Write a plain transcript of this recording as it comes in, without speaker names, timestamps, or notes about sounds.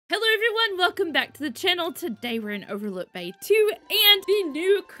everyone, welcome back to the channel. Today we're in Overlook Bay 2 and the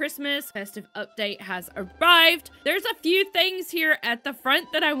new Christmas festive update has arrived. There's a few things here at the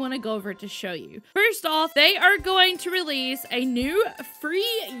front that I want to go over to show you. First off, they are going to release a new free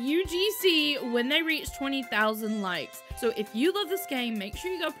UGC when they reach 20,000 likes. So if you love this game, make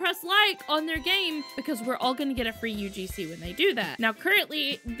sure you go press like on their game because we're all going to get a free UGC when they do that. Now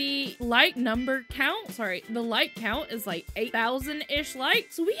currently the like count is like 8,000-ish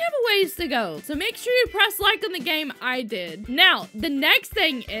likes. So we have a ways to go. So make sure you press like on the game. I did. Now, the next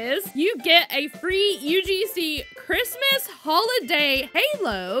thing is you get a free UGC Christmas holiday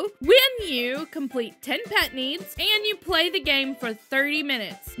halo when you complete 10 pet needs and you play the game for 30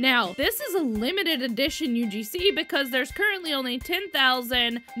 minutes. Now, this is a limited edition UGC because there's currently only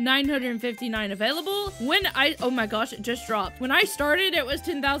 10,959 available. Oh my gosh, it just dropped. When I started, it was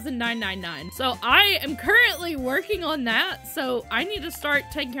 10,999. So I am currently working on that. So I need to start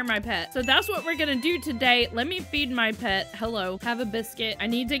taking care of my pet. So that's what we're gonna do today. Let me feed my pet. Hello, have a biscuit. I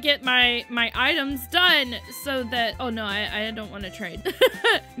need to get my items done so that, oh no, I don't want to trade.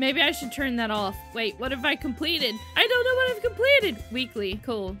 Maybe I should turn that off. Wait, what have I completed? I don't know what I've completed. Weekly,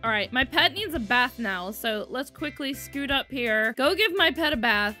 cool. All right, my pet needs a bath now. So let's quickly scoot up here. Go give my pet a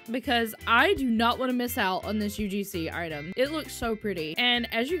bath because I do not want to miss out on this UGC item. It looks so pretty.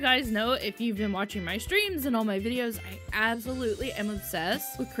 And as you guys know, if you've been watching my streams and all my videos, I absolutely am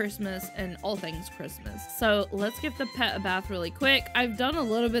obsessed with Christmas and all things Christmas. So let's give the pet a bath really quick. I've done a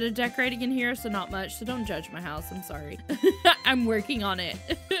little bit of decorating in here, so not much. So don't judge my house. I'm sorry. I'm working on it.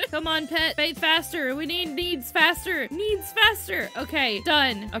 Come on, pet. Bathe faster. We need needs faster. Needs faster. Okay,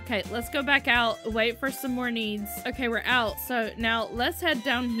 done. Okay, let's go back out. Wait for some more needs. Okay, we're out. So now let's head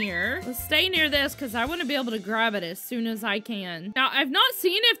down here. Let's stay near this because I want to be able to grab it as soon as I can. Now, I've not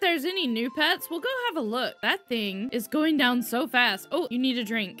seen if there's any new pets. We'll go have a look. That thing is going down so fast. Oh, you need a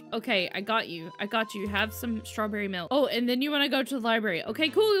drink. Okay, I got you. I got you. Have some strawberry milk. Oh, and then you want to go to the library. Okay,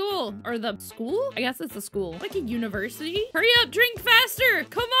 cool. Or the school? I guess it's a school. Like a university? Hurry up, drink faster.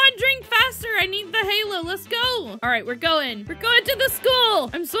 Come on, drink faster. I need the halo. Let's go. All right, we're going. We're going to the school.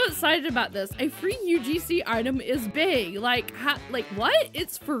 I'm so excited about this. A free UGC item is big. Like what?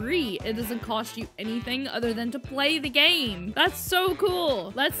 It's free. It doesn't cost you anything other than to play the game. That's so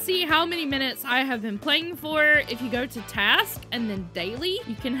cool. Let's see how many minutes I have been playing for. If you go to task and then daily,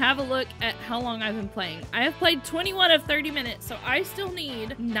 you can have a look at how long I've been playing. I have played 21 of 30 minutes, so I still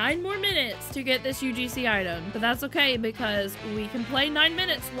need 9 more minutes to get this UGC item. But that's okay because we can play 9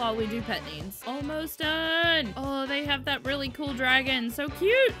 minutes while we do pet needs. Almost done. Oh, they have that really cool dragon. So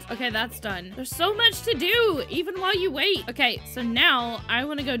cute. Okay, that's done. There's so much to do even while you wait. Okay, so now I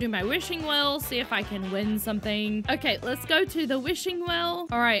want to go do my wishing well, see if I can win something. Okay, let's go to the wishing well.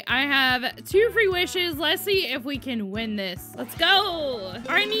 All right, I have 2 free wishes. Let's see if we can win this. Let's go.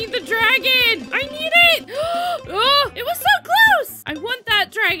 I need the dragon. I need it. Oh, it was so close. I want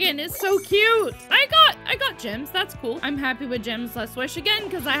that dragon. It's so cute. I got gems. That's cool. I'm happy with gems. Let's wish again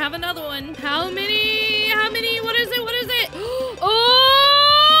because I have another one. How many? What is it?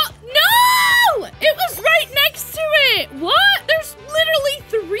 Oh, no! It was right next to it. What? There's literally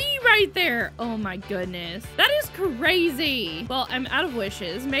 3 right there. Oh my goodness. That is crazy. Well, I'm out of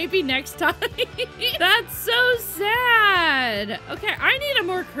wishes. Maybe next time. That's so sad. Okay, I need a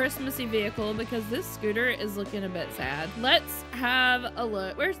more Christmassy vehicle because this scooter is looking a bit sad. Let's have a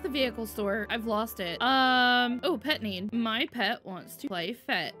look. Where's the vehicle store? I've lost it. Oh, pet need. My pet wants to play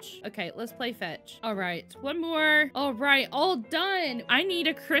fetch. Okay, let's play fetch. All right, one more. All right, all done. I need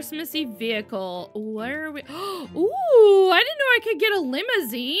a Christmassy vehicle. Where are we? Ooh, I didn't know I could get a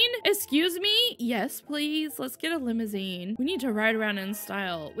limousine. Excuse me? Yes, please. Let's get a limousine. We need to ride around in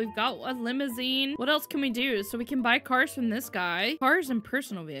style. We've got a limousine. What else can we do? So we can buy cars from this guy. Cars and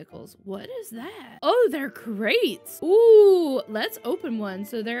personal vehicles. What is that? Oh, they're crates. Ooh, let's open one.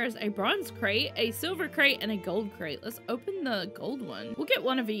 So there's a bronze crate, a silver crate, and a gold crate. Let's open the gold one. We'll get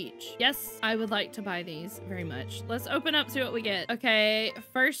one of each. Yes, I would like to buy these very much. Let's open up, see what we get. Okay,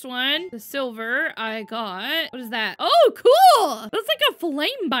 first one, the silver. I got, what is that? Oh, cool. That's like a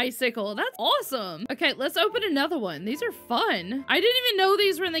flame bicycle. That's awesome. Okay, let's open another one. These are fun. I didn't even know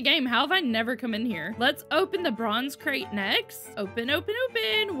these were in the game. How have I never come in here? Let's open the bronze crate next. Open.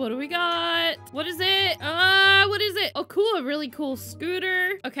 What do we got? What is it? What is it? Oh, cool. A really cool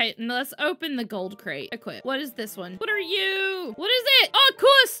scooter. Okay, and let's open the gold crate. Equip. What is this one? What are you? What is it? Oh, cool.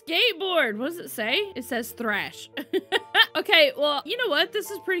 A skateboard. What does it say? It says thrash. Okay, well, you know what? This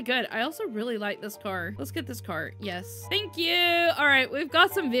is pretty good. I also really like this car. Let's get this car. Yes. Thank you. All right, we've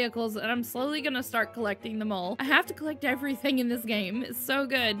got some vehicles and I'm slowly gonna start collecting them all. all. I have to collect everything in this game. It's so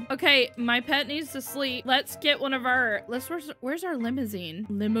good. Okay, my pet needs to sleep. Let's get one of our, where's our limousine?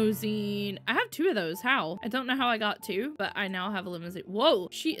 Limousine. I have 2 of those. How? I don't know how I got 2, but I now have a limousine. Whoa,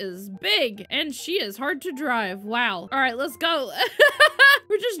 she is big and she is hard to drive. Wow. All right, let's go.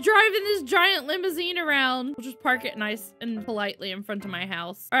 We're just driving this giant limousine around. We'll just park it nice and politely in front of my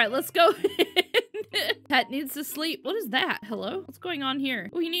house. All right, let's go. Pet needs to sleep. What is that? Hello? What's going on here?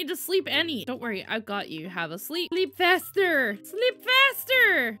 Oh, you need to sleep and eat. Don't worry, I've got you. Have a sleep. Sleep faster. Sleep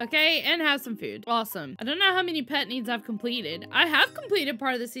faster. Okay, and have some food. Awesome. I don't know how many pet needs I've completed. I have completed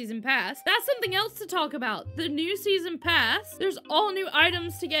part of the season pass. That's something else to talk about. The new season pass, there's all new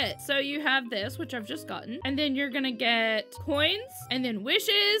items to get. So you have this, which I've just gotten. And then you're gonna get coins and then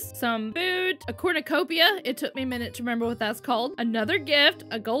wishes, some food, a cornucopia. It took me a minute to remember what that's called. Another gift,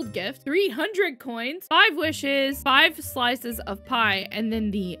 a gold gift, 300 coins, 5 wishes, 5 slices of pie, and then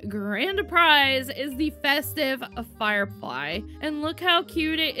the grand prize is the festive firefly. And look how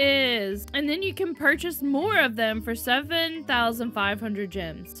cute it is. And then you can purchase more of them for 7,500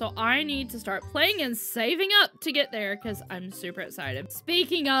 gems. So I need to start playing and saving up to get there because I'm super excited.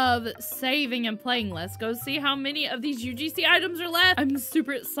 Speaking of saving and playing, let's go see how many of these UGC items are left. I'm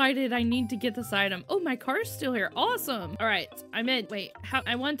super excited. I need to get this item. Oh, my car's still here. Awesome. All right, I'm in. Wait,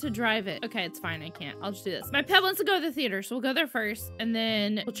 I want to drive it. Okay, it's fine. I can't. I'll just do this. My pet wants to go to the theater, so we'll go there first, and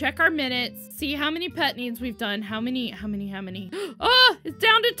then we'll check our minutes, see how many pet needs we've done. How many? Oh, it's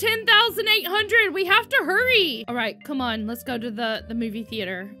down to 10,800. We have to hurry. All right, come on. Let's go to the movie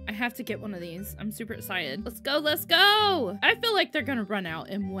theater. I have to get one of these. I'm super excited. Let's go. Let's go. I feel like they're gonna run out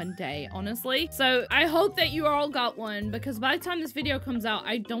in one day, honestly. So I hope that you all got one because by the time this video comes out,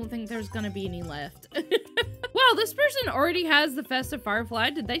 I don't think there's gonna be any left. Wow, this person already has the festive firefly.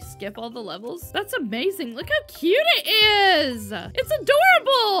 Did they skip all the levels? That's amazing. Look how cute it is. It's adorable.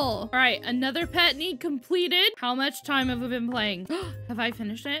 All right, another pet need completed. How much time have we been playing? Have I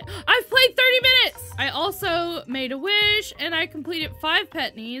finished it? I've played 30 minutes. I also made a wish and I completed 5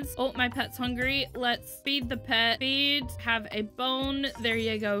 pet needs. Oh, my pet's hungry. Let's feed the pet. Feed, have a bone. There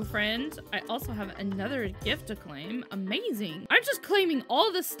you go, friend. I also have another gift to claim. Amazing. I'm just claiming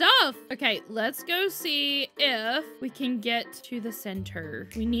all the stuff. Okay, let's go see if we can get to the center.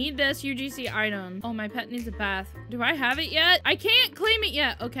 We need this UGC item. Oh, my pet needs a bath. Do I have it yet? I can't claim it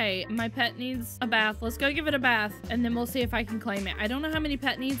yet. Okay, my pet needs a bath. Let's go give it a bath and then we'll see if I can claim it. I don't know how many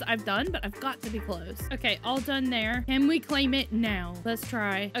pet needs I've done, but I've got to be close. Okay, all done there. Can we claim it now? Let's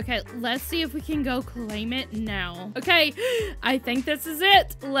try. Okay, let's see if we can go claim it now. Okay, I think this is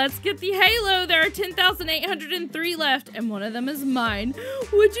it. Let's get the halo. There are 10,803 left and one of them is mine.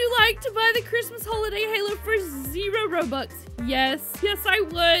 Would you like to buy the Christmas holiday halo for 0 Robux? Yes. Yes, I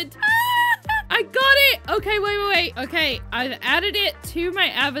would. I got it. Okay, wait. Okay, I've added it to my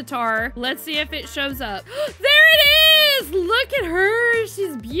avatar. Let's see if it shows up. There it is. Look at her.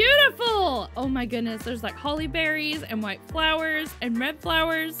 She's beautiful. Oh my goodness. There's like holly berries and white flowers and red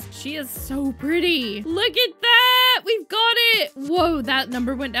flowers. She is so pretty. Look at that. We've got it. Whoa, that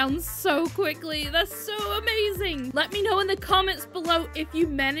number went down so quickly. That's so amazing. Let me know in the comments below if you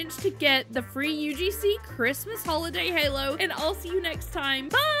managed to get the free UGC Christmas holiday halo, and I'll see you next time.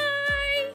 Bye.